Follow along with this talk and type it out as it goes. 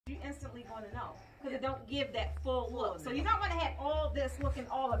you instantly going to know because it don't give that full look. So you don't want to have all this looking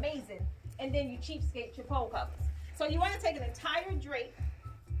all amazing and then you cheapskate your pole covers. So you want to take an entire drape,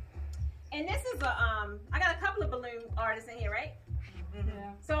 and this is a I got a couple of balloon artists in here, right? Yeah.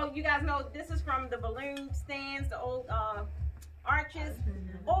 So you guys know this is from the balloon stands, the old arches,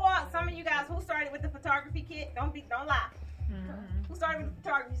 or some of you guys who started with the photography kit. Don't lie. Who started with the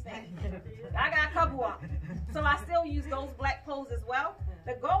photography stand? I got a couple of them. So I still use those black poles as well.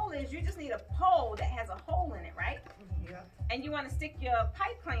 The goal is you just need a pole that has a hole in it, right? Yeah. And you want to stick your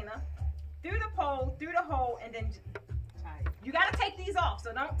pipe cleaner through the pole, through the hole, and then tie it. You got to take these off.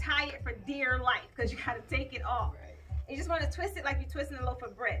 So don't tie it for dear life because you got to take it off. Right. You just want to twist it like you're twisting a loaf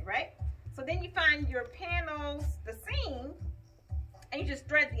of bread, right? So then you find your panels, the seam, and you just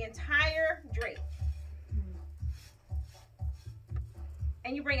thread the entire drape.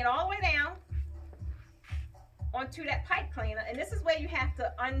 And you bring it all the way down onto that pipe cleaner, and this is where you have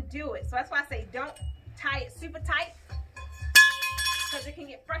to undo it. So that's why I say don't tie it super tight because it can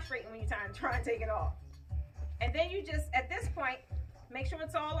get frustrating when you try and take it off. And then you just, at this point, make sure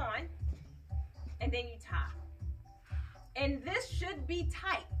it's all on, and then you tie. And this should be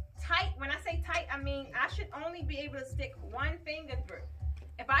tight. Tight, when I say tight, I mean I should only be able to stick one finger through.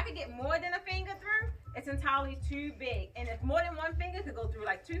 If I could get more than a finger through, it's entirely too big. And if more than one finger could go through,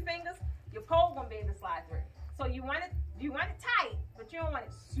 like 2 fingers, your pole won't be able to slide through. So you want it tight, but you don't want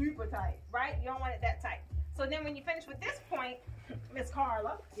it super tight, right? You don't want it that tight. So then when you finish with this point, Miss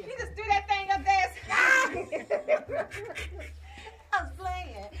Carla, you just do that thing up there. I was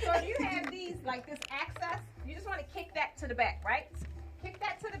playing. So if you have these, like this access, you just want to kick that to the back, right? Kick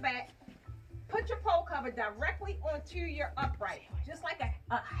that to the back. Put your pole cover directly onto your upright, just like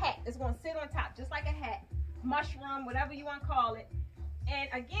a hat. It's going to sit on top, just like a hat, mushroom, whatever you want to call it. And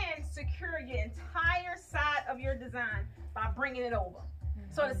again, secure your entire side of your design by bringing it over.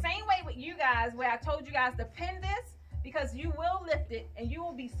 So the same way with you guys, where I told you guys to pin this, because you will lift it and you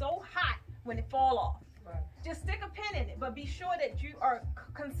will be so hot when it fall off. Right. Just stick a pin in it, but be sure that you are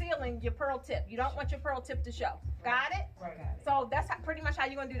concealing your pearl tip. You don't want your pearl tip to show. Got it? Right. So that's pretty much how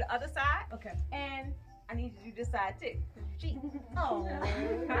you're going to do the other side. Okay. And I need you to do this side too. Oh.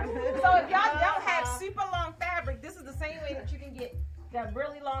 So if y'all don't have super long fabric, this is the same way that you can get that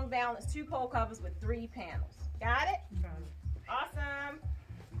really long balance 2 pole covers with 3 panels. Got it? Awesome.